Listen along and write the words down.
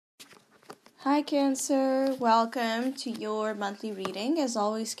Hi Cancer, welcome to your monthly reading. As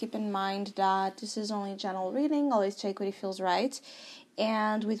always, keep in mind that this is only a general reading. Always check what it feels right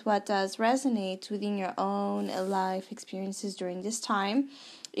and with what does resonate within your own life experiences during this time.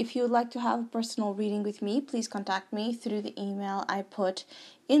 If you would like to have a personal reading with me, please contact me through the email I put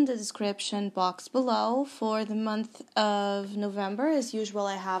in the description box below. For the month of November, as usual,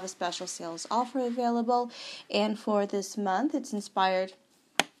 I have a special sales offer available, and for this month it's inspired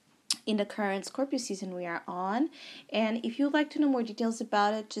in the current Scorpio season we are on. And if you'd like to know more details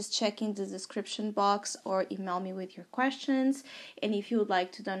about it, just check in the description box or email me with your questions. And if you would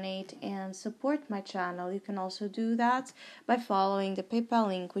like to donate and support my channel, you can also do that by following the PayPal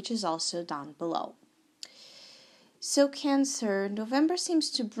link, which is also down below. So Cancer, November seems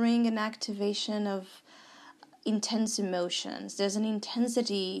to bring an activation of intense emotions. There's an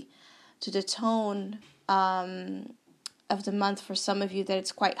intensity to the tone of the month for some of you that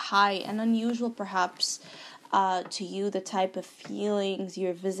it's quite high and unusual perhaps to you, the type of feelings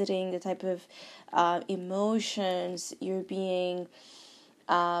you're visiting, the type of emotions you're being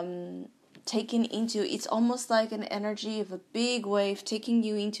taken into. It's almost like an energy of a big wave taking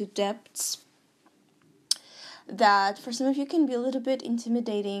you into depths that for some of you can be a little bit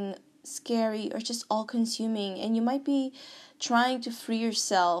intimidating, scary, or just all-consuming, and you might be trying to free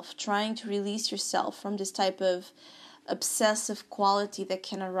yourself, trying to release yourself from this type of obsessive quality that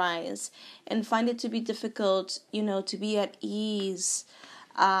can arise, and find it to be difficult, to be at ease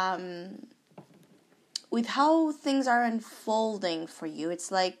with how things are unfolding for you.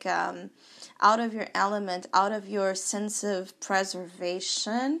 It's like out of your element, out of your sense of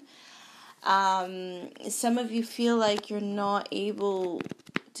preservation. Some of you feel like you're not able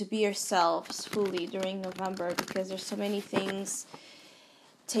to be yourselves fully during November because there's so many things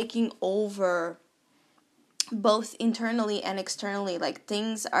taking over, both internally and externally. Like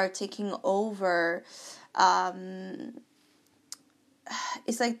things are taking over.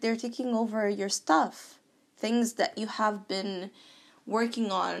 It's like they're taking over your stuff. Things that you have been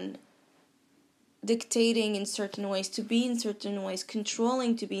working on, dictating in certain ways, to be in certain ways,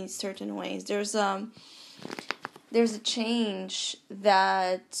 controlling to be in certain ways. There's a change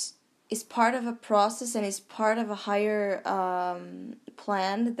that is part of a process and is part of a higher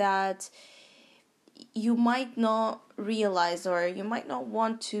plan that you might not realize, or you might not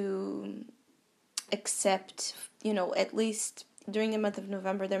want to accept. At least during the month of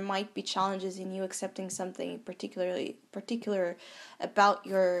November, there might be challenges in you accepting something particular about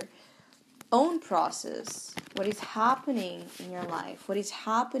your own process, what is happening in your life, what is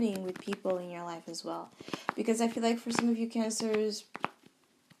happening with people in your life as well. Because I feel like for some of you Cancers,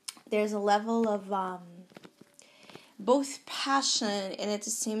 there's a level of both passion and at the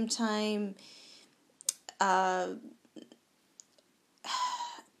same time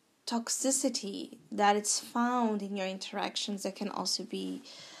toxicity that it's found in your interactions that can also be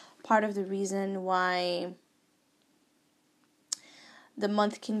part of the reason why the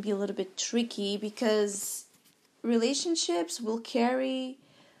month can be a little bit tricky, because relationships will carry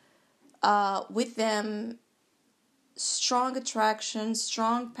with them strong attraction,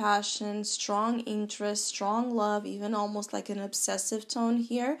 strong passion, strong interest, strong love, even almost like an obsessive tone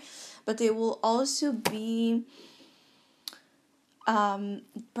here. But they will also be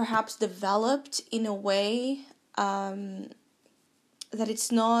perhaps developed in a way that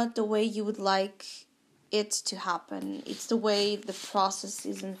it's not the way you would like it to happen. It's the way the process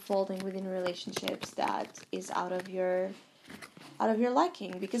is unfolding within relationships that is out of your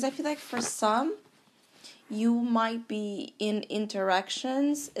liking. Because I feel like for some, you might be in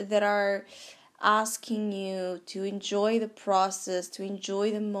interactions that are asking you to enjoy the process, to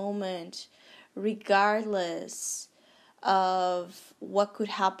enjoy the moment, regardless of what could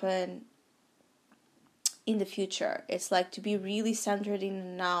happen in the future. It's like to be really centered in the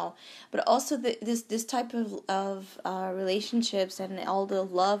now. But also this type of relationships and all the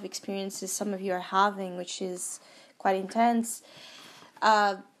love experiences some of you are having, which is quite intense,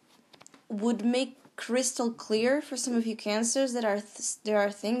 would make crystal clear for some of you Cancers that there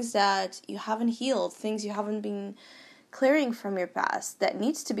are things that you haven't healed, things you haven't been clearing from your past that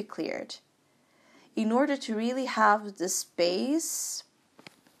needs to be cleared in order to really have the space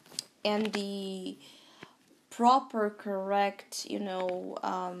and the proper, correct,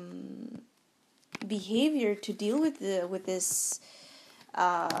 behavior to deal with this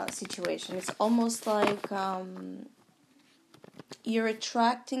situation. It's almost like you're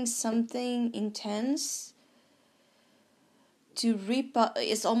attracting something intense to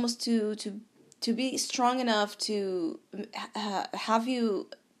it's almost to be strong enough to have you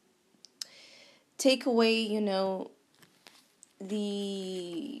take away,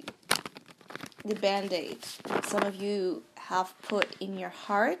 the the Band-Aid that some of you have put in your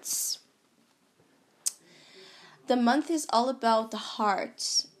hearts. The month is all about the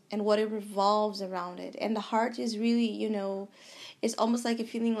heart and what it revolves around it. And the heart is really, it's almost like a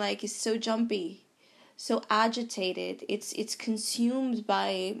feeling like it's so jumpy, so agitated. It's consumed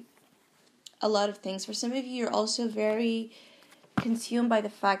by a lot of things. For some of you, you're also very consumed by the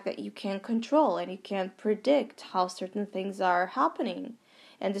fact that you can't control and you can't predict how certain things are happening.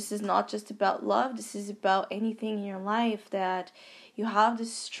 And this is not just about love. This is about anything in your life that you have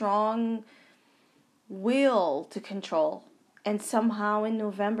this strong will to control. And somehow in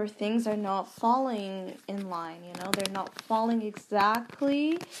November, things are not falling in line. They're not falling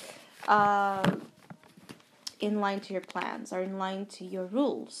exactly in line to your plans or in line to your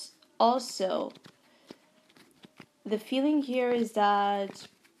rules. Also, the feeling here is that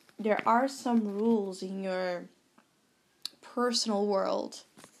there are some rules in your personal world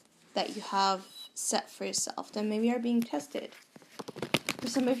that you have set for yourself that maybe are being tested. For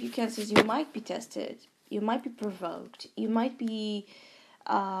some of you Cancers, you might be tested, you might be provoked, you might be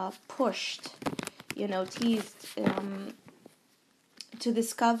pushed, teased, to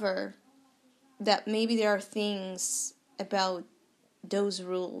discover that maybe there are things about those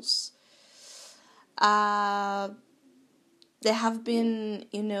rules that have been,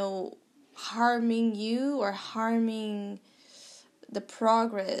 harming you or harming the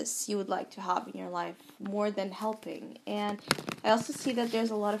progress you would like to have in your life more than helping. And I also see that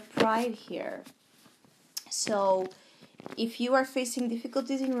there's a lot of pride here. So if you are facing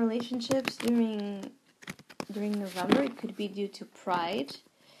difficulties in relationships during November, it could be due to pride.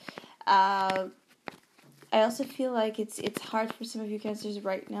 I also feel like it's hard for some of you Cancers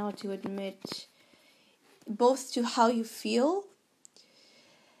right now to admit both to how you feel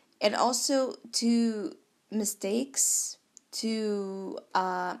and also to mistakes, to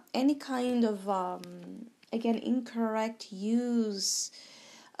any kind of, incorrect use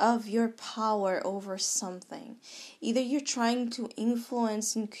of your power over something. Either you're trying to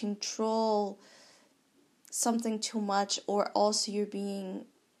influence and control something too much, or also you're being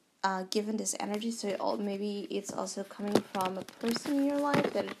given this energy. So maybe it's also coming from a person in your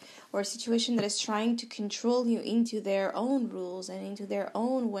life or a situation that is trying to control you into their own rules and into their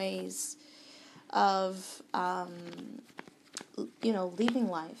own ways of living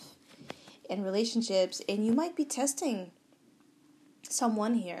life and relationships. And you might be testing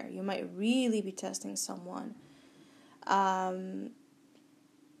someone here. You might really be testing someone,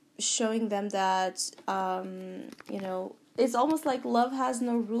 showing them that it's almost like love has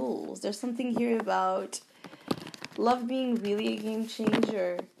no rules. There's something here about love being really a game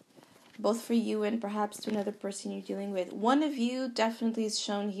changer, both for you and perhaps to another person you're dealing with. One of you definitely is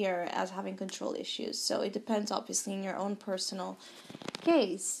shown here as having control issues, so it depends obviously in your own personal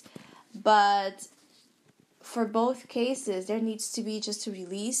case. But for both cases, there needs to be just a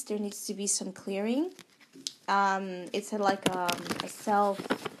release. There needs to be some clearing. It's like a self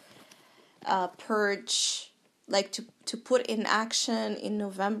purge, like to put in action in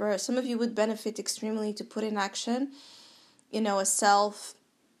November. Some of you would benefit extremely to put in action, a self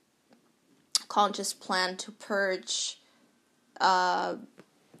conscious plan to purge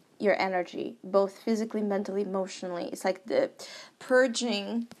your energy, both physically, mentally, emotionally. It's like the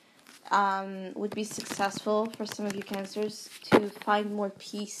purging would be successful for some of you Cancers to find more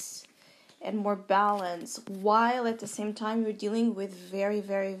peace and more balance, while at the same time you're dealing with very,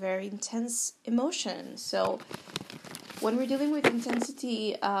 very, very intense emotions. So when we're dealing with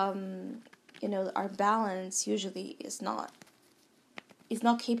intensity, our balance usually is not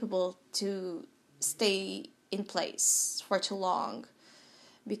capable to stay in place for too long,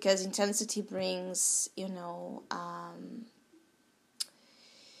 because intensity brings,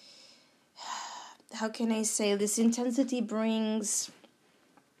 how can I say this? Intensity brings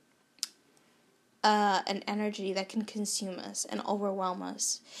an energy that can consume us and overwhelm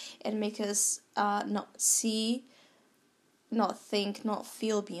us and make us not see, not think, not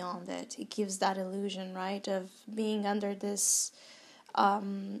feel beyond it. It gives that illusion, right, of being under this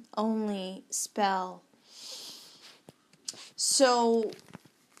only spell. So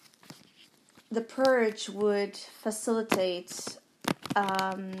the purge would facilitate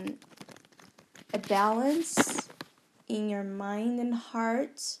a balance in your mind and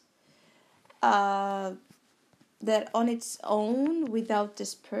heart that on its own, without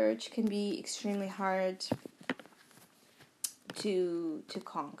this purge, can be extremely hard to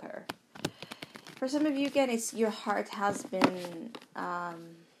conquer. For some of you, again, it's your heart has been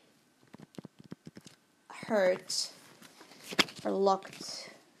hurt or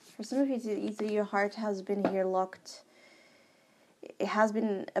locked. For some of you, either your heart has been here locked. It has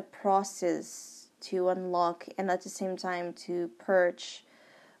been a process to unlock, and at the same time to purge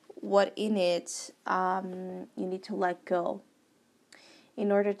what in it you need to let go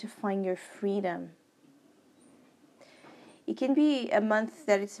in order to find your freedom. It can be a month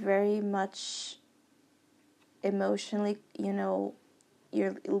that is very much emotionally,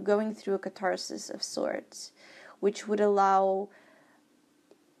 you're going through a catharsis of sorts, which would allow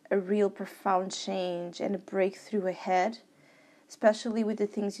a real profound change and a breakthrough ahead, especially with the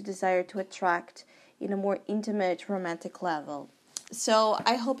things you desire to attract in a more intimate romantic level. So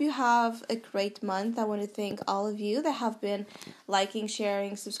I hope you have a great month. I want to thank all of you that have been liking,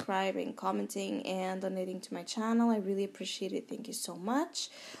 sharing, subscribing, commenting, and donating to my channel. I really appreciate it. Thank you so much.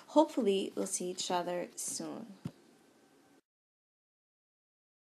 Hopefully we'll see each other soon.